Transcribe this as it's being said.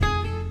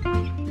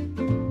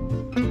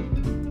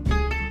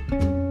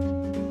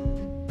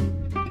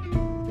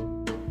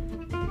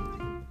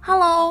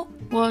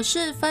我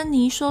是芬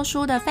妮说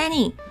书的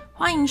Fanny，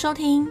 欢迎收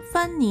听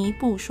芬妮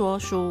不说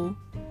书。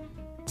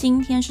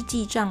今天是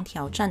记账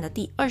挑战的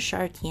第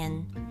22天，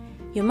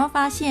有没有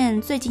发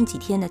现最近几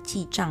天的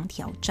记账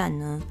挑战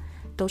呢，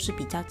都是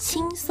比较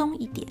轻松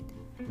一点，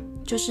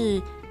就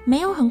是没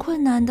有很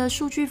困难的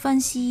数据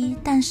分析，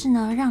但是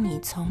呢，让你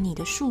从你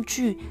的数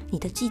据、你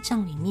的记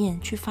账里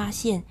面去发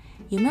现，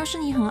有没有是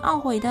你很懊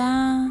悔的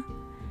啊？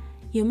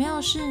有没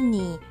有是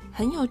你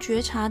很有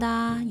觉察的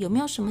啊？有没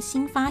有什么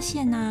新发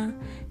现啊？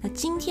那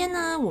今天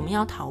呢，我们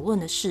要讨论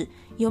的是，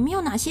有没有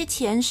哪些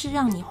钱是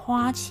让你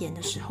花钱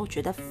的时候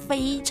觉得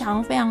非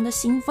常非常的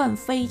兴奋，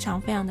非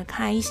常非常的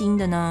开心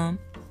的呢？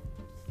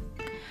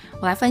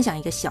我来分享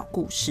一个小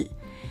故事。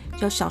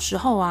就小时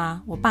候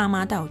啊，我爸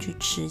妈带我去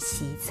吃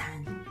西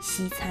餐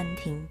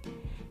厅。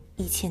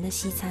以前的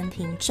西餐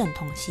厅，正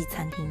统的西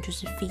餐厅就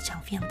是非常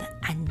非常的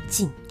安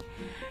静，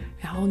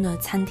然后呢，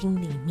餐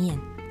厅里面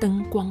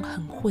灯光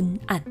很昏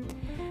暗，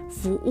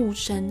服务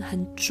生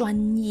很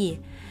专业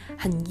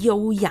很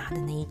优雅的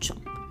那一种。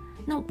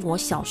那我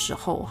小时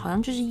候好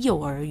像就是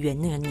幼儿园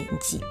那个年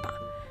纪吧，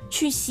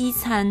去西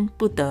餐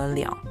不得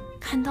了，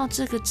看到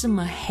这个这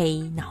么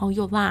黑，然后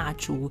又蜡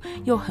烛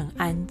又很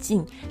安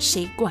静，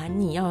谁管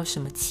你要有什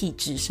么气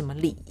质什么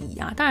礼仪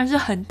啊？当然是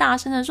很大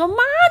声的说，妈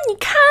你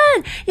看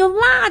有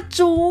蜡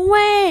烛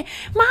耶，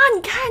妈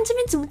你看这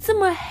边怎么这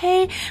么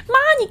黑，妈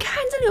你看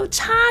这里有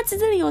叉子，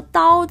这里有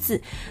刀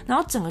子，然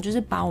后整个就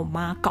是把我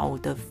妈搞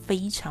得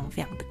非常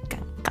非常的尴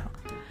尬。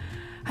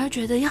他就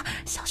觉得要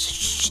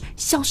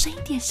小声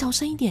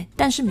一点，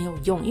但是没有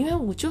用，因为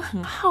我就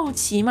很好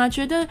奇嘛，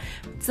觉得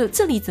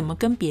这里怎么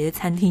跟别的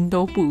餐厅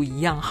都不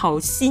一样，好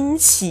新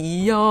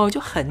奇哟，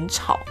就很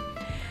吵。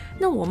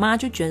那我妈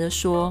就觉得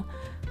说，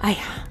哎呀，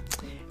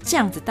这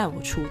样子带我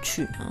出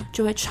去呢，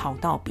就会吵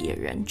到别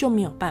人，就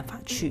没有办法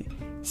去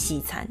西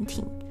餐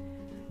厅。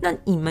那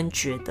你们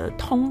觉得，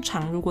通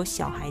常如果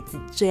小孩子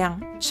这样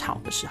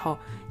吵的时候，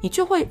你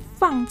就会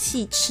放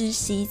弃吃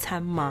西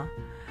餐吗？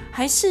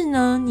还是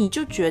呢，你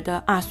就觉得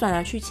啊，算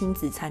了，去亲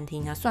子餐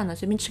厅啊，算了，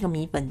随便吃个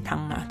米粉汤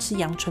啊，吃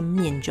阳春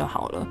面就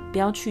好了，不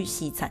要去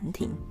西餐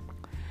厅。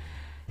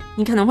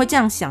你可能会这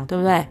样想，对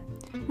不对？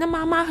那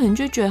妈妈可能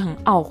就觉得很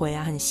懊悔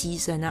啊，很牺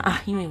牲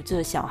啊，因为有这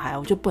个小孩，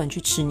我就不能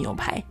去吃牛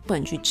排，不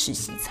能去吃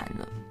西餐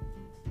了。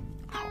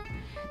好，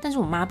但是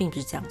我妈并不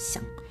是这样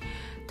想。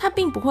他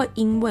并不会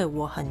因为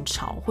我很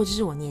吵，或者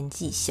是我年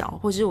纪小，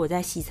或者是我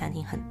在西餐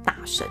厅很大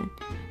声，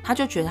他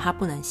就觉得他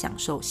不能享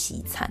受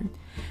西餐。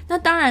那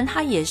当然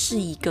他也是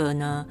一个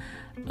呢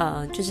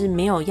就是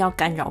没有要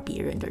干扰别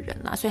人的人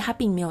啦，所以他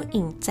并没有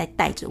硬再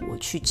带着我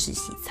去吃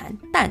西餐，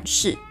但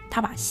是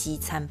他把西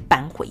餐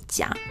搬回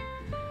家，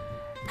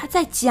他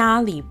在家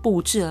里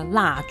布置了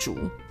蜡烛、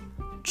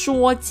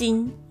桌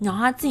巾，然后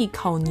他自己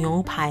烤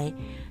牛排、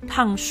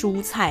烫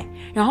蔬菜，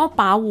然后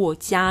把我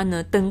家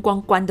呢灯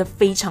光关得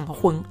非常的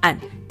昏暗，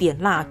点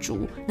蜡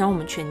烛，然后我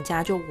们全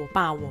家就我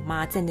爸我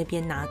妈在那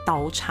边拿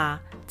刀叉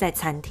在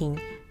餐厅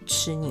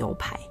吃牛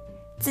排，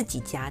自己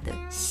家的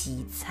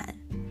西餐。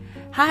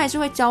他还是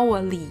会教我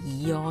礼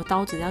仪哦，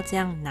刀子要这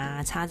样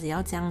拿，叉子要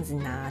这样子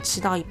拿，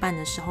吃到一半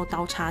的时候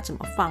刀叉怎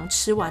么放，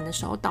吃完的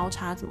时候刀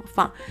叉怎么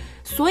放。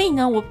所以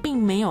呢，我并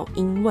没有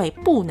因为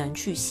不能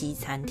去西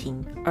餐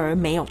厅而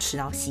没有吃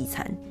到西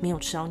餐，没有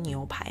吃到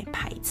牛排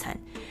排餐，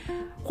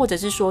或者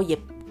是说也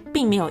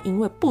并没有因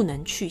为不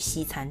能去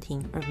西餐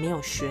厅而没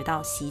有学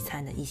到西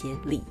餐的一些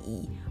礼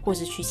仪，或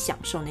是去享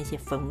受那些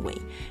氛围。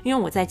因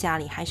为我在家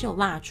里还是有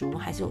蜡烛，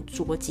还是有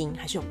桌巾，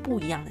还是有不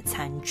一样的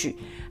餐具，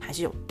还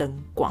是有灯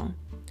光。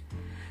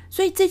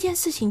所以这件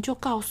事情就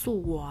告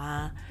诉我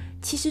啊，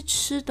其实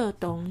吃的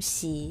东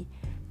西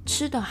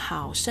吃得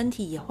好，身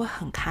体也会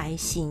很开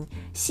心，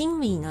心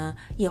里呢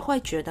也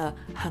会觉得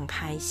很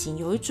开心，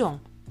有一种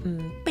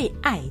被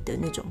爱的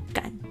那种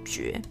感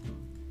觉。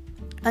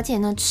而且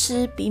呢，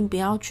吃并不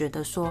要觉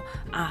得说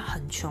啊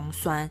很穷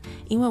酸，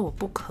因为我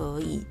不可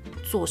以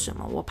做什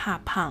么，我怕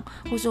胖，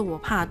或者我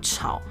怕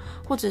吵，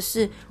或者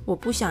是我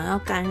不想要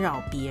干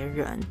扰别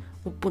人，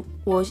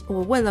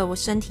我为了我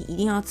身体一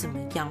定要怎么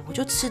样，我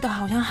就吃的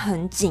好像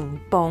很紧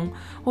绷，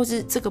或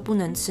是这个不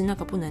能吃，那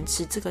个不能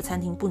吃，这个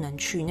餐厅不能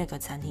去，那个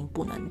餐厅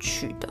不能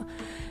去的。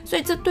所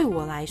以这对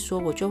我来说，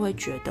我就会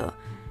觉得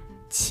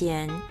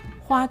钱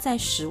花在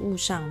食物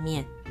上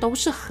面都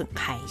是很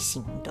开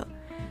心的。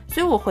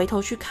所以我回头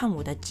去看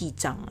我的记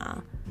账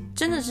啊，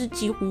真的是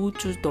几乎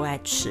就是都爱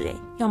吃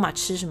要么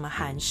吃什么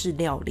韩式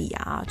料理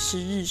啊，吃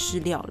日式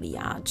料理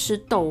啊，吃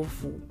豆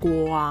腐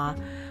锅啊，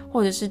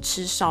或者是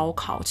吃烧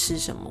烤，吃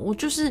什么我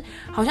就是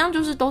好像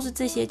就是都是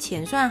这些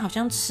钱，虽然好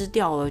像吃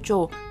掉了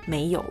就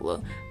没有了，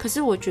可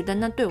是我觉得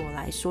那对我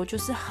来说就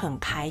是很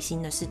开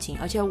心的事情，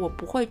而且我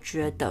不会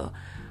觉得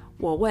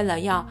我为了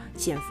要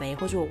减肥，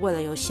或者我为了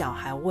有小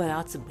孩，我为了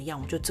要怎么样，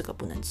我就这个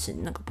不能吃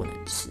那个不能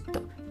吃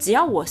的。只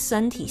要我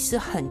身体是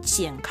很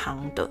健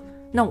康的，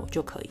那我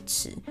就可以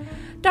吃。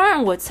当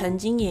然我曾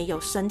经也有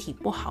身体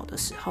不好的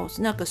时候，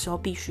那个时候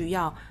必须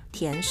要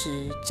甜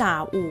食、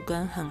炸物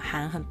跟很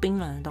寒很冰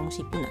冷的东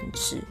西不能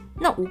吃，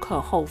那无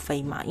可厚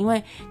非嘛，因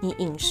为你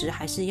饮食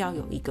还是要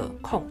有一个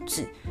控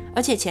制，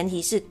而且前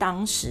提是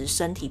当时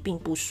身体并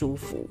不舒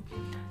服，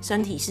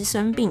身体是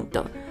生病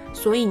的，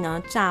所以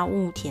呢炸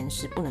物甜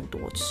食不能多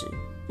吃，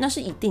那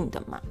是一定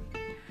的嘛。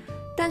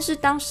但是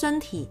当身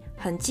体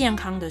很健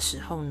康的时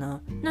候呢，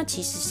那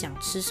其实想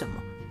吃什么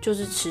就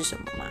是吃什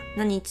么嘛。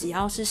那你只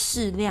要是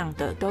适量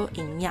的，都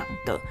营养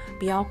的，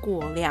不要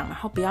过量，然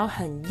后不要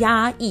很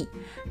压抑，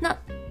那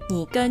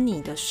你跟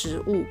你的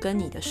食物跟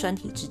你的身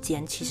体之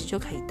间其实就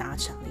可以达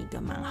成了一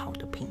个蛮好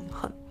的平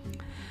衡。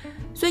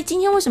所以今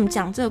天为什么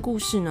讲这个故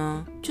事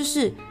呢？就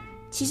是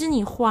其实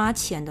你花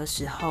钱的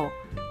时候，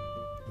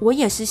我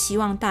也是希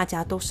望大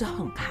家都是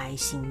很开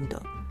心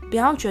的，不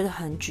要觉得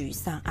很沮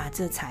丧啊，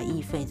这才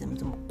艺费怎么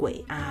这么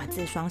贵啊，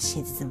这双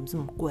鞋子怎么这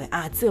么贵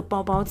啊，这个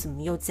包包怎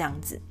么又这样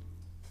子，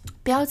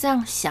不要这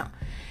样想，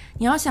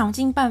你要想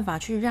尽办法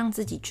去让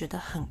自己觉得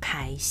很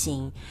开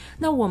心。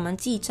那我们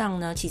记账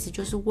呢，其实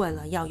就是为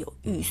了要有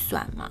预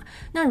算嘛。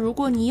那如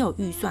果你有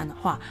预算的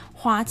话，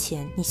花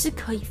钱你是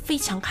可以非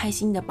常开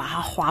心的把它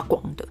花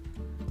光的，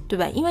对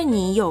不对？因为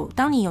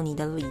当你有你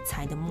的理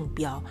财的目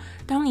标，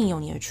当你有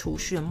你的储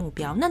蓄的目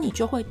标，那你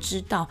就会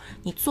知道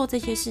你做这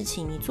些事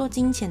情，你做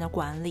金钱的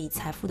管理、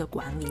财富的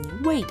管理，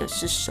你为的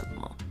是什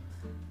么。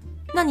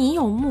那你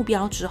有目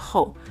标之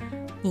后，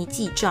你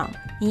记账，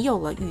你有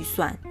了预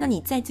算，那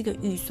你在这个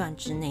预算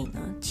之内呢，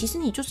其实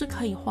你就是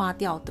可以花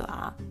掉的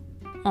啊。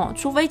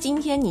除非今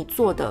天你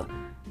做的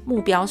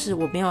目标是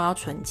我没有要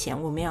存钱，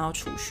我没有要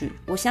储蓄，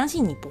我相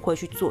信你不会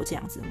去做这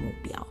样子的目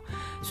标。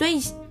所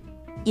以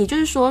也就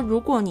是说，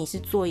如果你是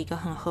做一个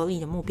很合理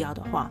的目标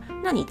的话，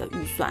那你的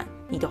预算、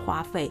你的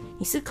花费，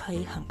你是可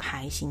以很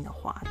开心的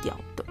花掉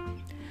的。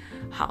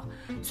好，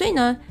所以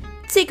呢，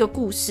这个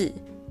故事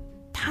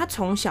它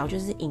从小就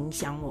是影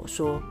响我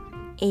说，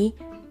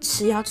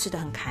吃要吃得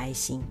很开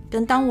心，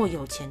跟当我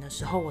有钱的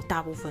时候，我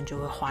大部分就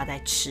会花在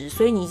吃。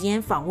所以你今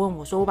天访问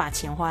我说我把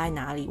钱花在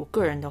哪里，我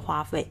个人的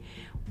花费，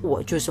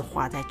我就是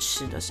花在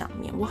吃的上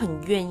面。我很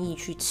愿意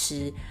去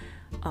吃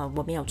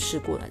我没有吃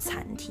过的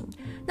餐厅。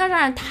那当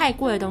然太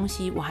贵的东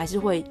西我还是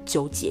会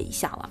纠结一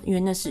下啦，因为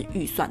那是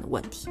预算的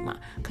问题嘛。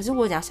可是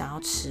我只要想要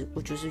吃，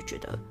我就是觉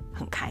得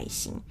很开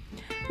心。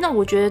那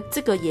我觉得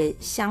这个也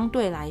相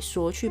对来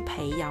说去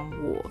培养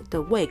我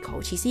的胃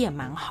口，其实也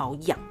蛮好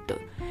养的。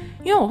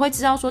因为我会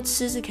知道说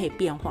吃是可以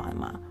变化的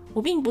嘛，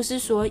我并不是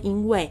说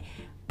因为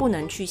不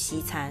能去西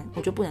餐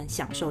我就不能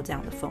享受这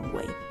样的氛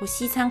围，我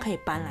西餐可以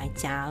搬来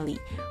家里，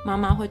妈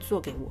妈会做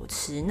给我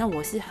吃，那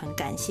我是很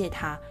感谢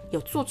她有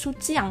做出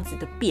这样子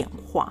的变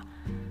化。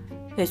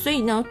对，所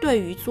以呢对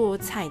于做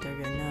菜的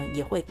人呢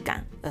也会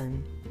感恩。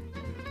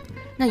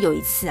那有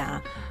一次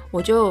啊，我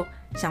就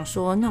想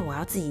说那我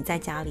要自己在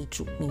家里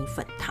煮米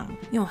粉汤，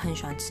因为我很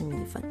喜欢吃米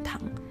粉汤，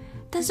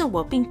但是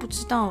我并不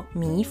知道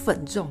米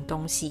粉这种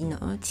东西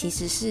呢其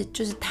实是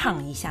就是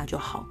烫一下就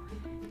好，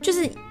就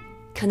是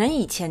可能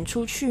以前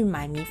出去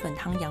买米粉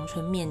汤、阳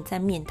春面，在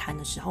面摊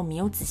的时候没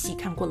有仔细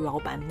看过老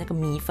板那个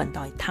米粉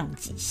到底烫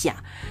几下，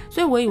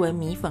所以我以为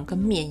米粉跟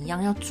面一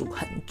样要煮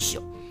很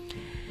久。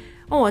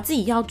我自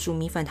己要煮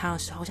米粉汤的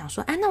时候想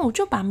说，那我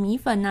就把米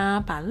粉啊、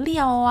把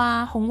料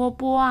啊、红萝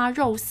卜啊、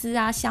肉丝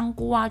啊、香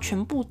菇啊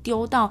全部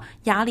丢到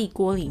压力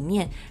锅里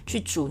面去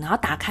煮，然后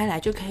打开来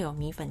就可以有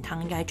米粉汤，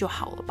应该就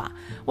好了吧。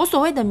我所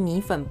谓的米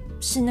粉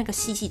是那个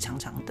细细长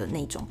长的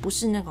那种，不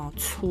是那种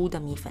粗的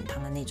米粉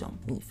汤的那种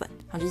米粉，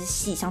然后就是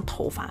细像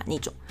头发的那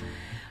种。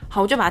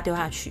好，我就把它丢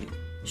下去，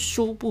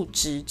殊不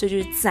知这就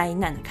是灾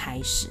难的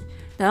开始。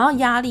等到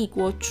压力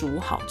锅煮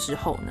好之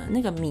后呢，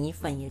那个米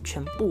粉也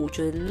全部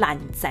就是烂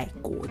在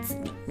锅子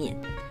里面，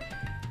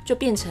就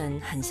变成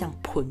很像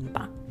喷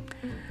吧。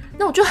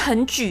那我就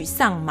很沮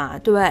丧嘛，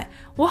对不对？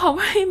我好不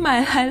容易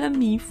买来了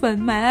米粉，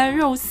买来了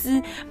肉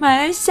丝，买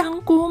来了香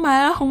菇，买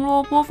来了红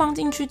萝卜，放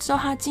进去之后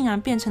它竟然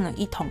变成了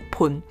一桶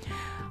喷，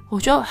我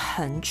就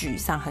很沮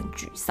丧很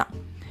沮丧。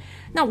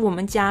那我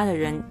们家的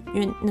人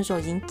因为那时候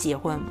已经结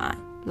婚嘛，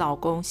老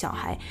公小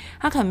孩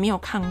他可能没有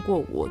看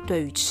过我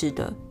对于吃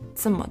的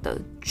这么的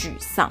沮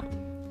丧，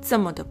这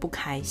么的不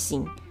开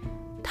心，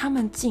他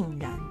们竟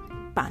然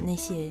把那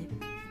些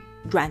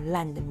软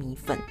烂的米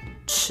粉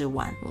吃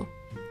完了，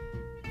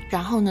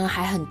然后呢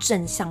还很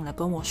正向的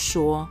跟我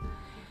说，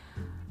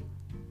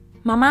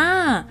妈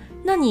妈，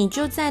那你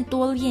就再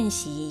多练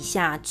习一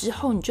下，之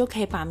后你就可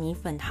以把米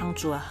粉汤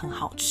煮得很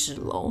好吃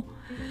咯。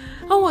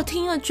我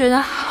听了觉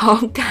得好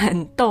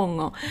感动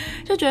哦，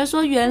就觉得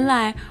说原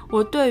来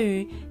我对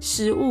于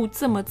食物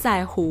这么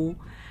在乎，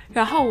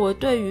然后我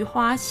对于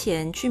花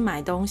钱去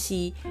买东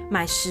西、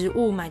买食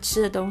物、买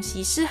吃的东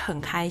西是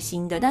很开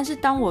心的，但是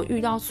当我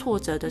遇到挫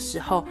折的时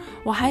候，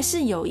我还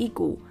是有一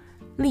股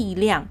力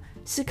量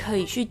是可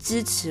以去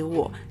支持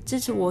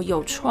我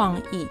有创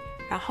意，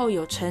然后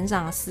有成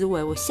长的思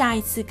维，我下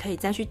一次可以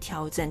再去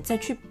调整，再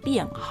去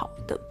变好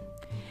的。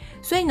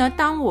所以呢，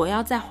当我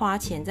要再花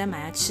钱在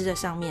买来吃的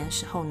上面的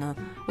时候呢，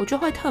我就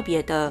会特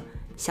别的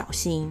小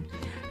心，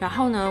然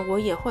后呢，我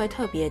也会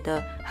特别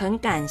的很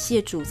感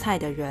谢煮菜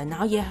的人，然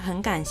后也很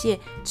感谢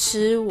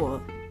吃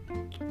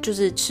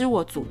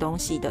我煮东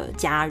西的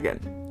家人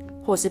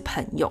或是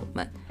朋友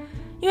们。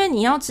因为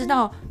你要知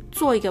道，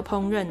做一个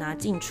烹饪啊，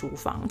进厨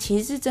房其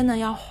实是真的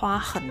要花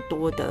很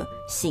多的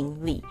心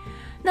力。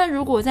那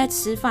如果在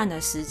吃饭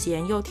的时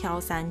间又挑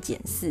三拣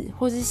四，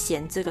或是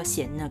嫌这个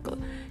嫌那个，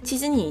其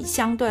实你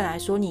相对来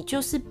说，你就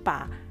是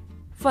把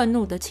愤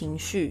怒的情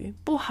绪、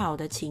不好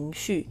的情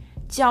绪、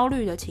焦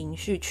虑的情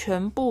绪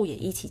全部也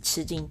一起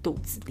吃进肚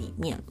子里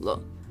面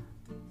了。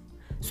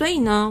所以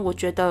呢，我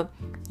觉得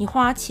你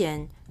花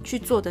钱去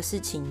做的事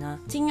情呢，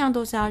尽量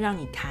都是要让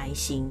你开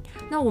心。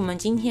那我们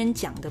今天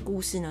讲的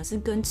故事呢，是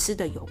跟吃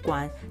的有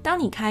关。当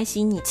你开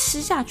心，你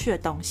吃下去的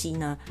东西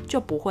呢，就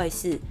不会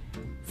是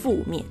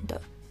负面的。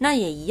那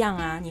也一样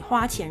啊，你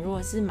花钱如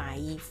果是买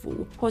衣服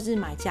或是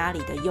买家里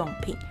的用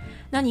品，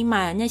那你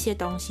买了那些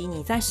东西，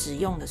你在使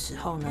用的时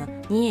候呢，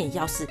你也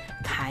要是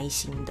开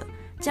心的。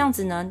这样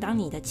子呢，当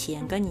你的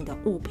钱跟你的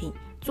物品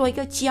做一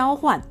个交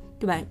换，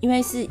对吧？因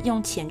为是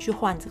用钱去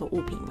换这个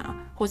物品嘛，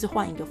或是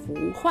换一个服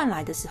务，换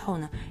来的时候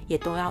呢，也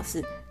都要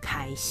是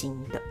开心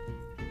的。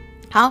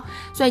好，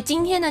所以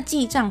今天的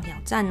记账挑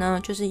战呢，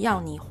就是要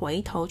你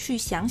回头去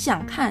想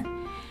想看，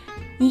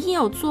你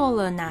有做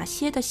了哪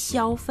些的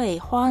消费，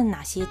花了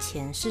哪些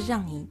钱是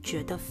让你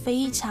觉得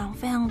非常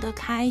非常的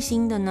开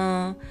心的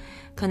呢？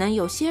可能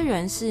有些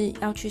人是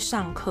要去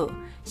上课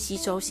吸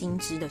收新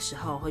知的时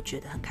候会觉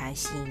得很开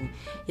心，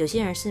有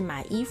些人是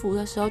买衣服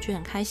的时候觉得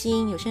很开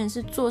心，有些人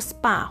是做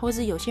SPA， 或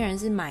是有些人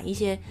是买一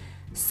些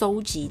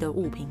收集的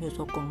物品，比如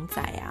说公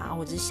仔啊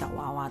或者是小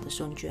娃娃的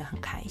时候你觉得很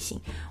开心，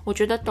我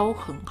觉得都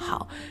很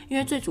好。因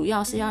为最主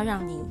要是要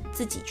让你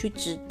自己去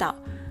知道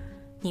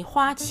你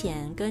花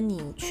钱跟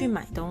你去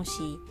买东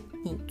西，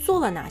你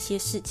做了哪些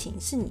事情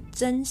是你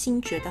真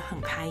心觉得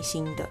很开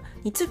心的，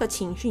你这个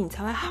情绪你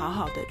才会好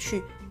好的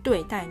去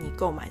对待你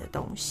购买的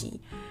东西。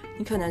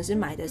你可能是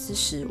买的是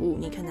食物，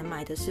你可能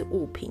买的是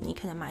物品，你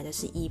可能买的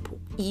是衣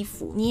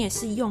服，你也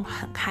是用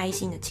很开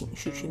心的情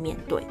绪去面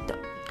对的。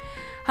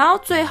好，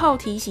最后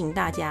提醒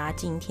大家，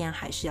今天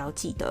还是要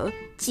记得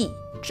记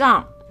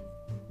账。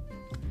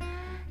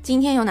今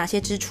天有哪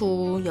些支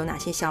出，有哪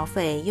些消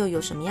费，又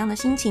有什么样的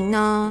心情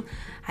呢？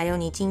还有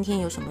你今天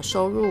有什么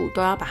收入，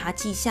都要把它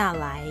记下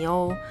来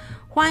哦。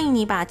欢迎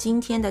你把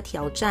今天的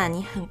挑战，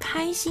你很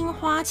开心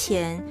花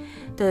钱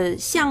的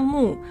项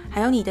目，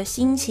还有你的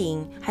心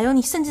情，还有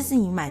你甚至是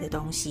你买的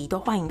东西，都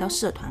欢迎到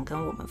社团跟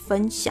我们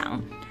分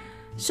享。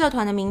社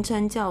团的名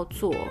称叫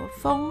做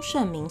丰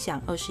盛冥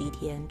想21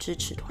天支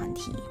持团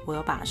体，我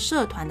有把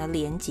社团的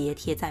连结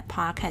贴在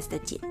Podcast 的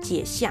简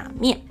介下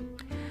面。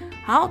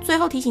好，最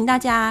后提醒大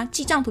家，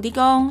记账土地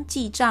公，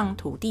记账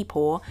土地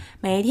婆，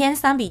每天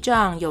3笔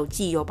账，有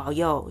记有保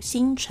佑，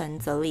心诚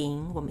则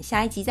灵。我们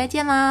下一集再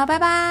见啦，拜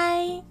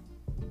拜。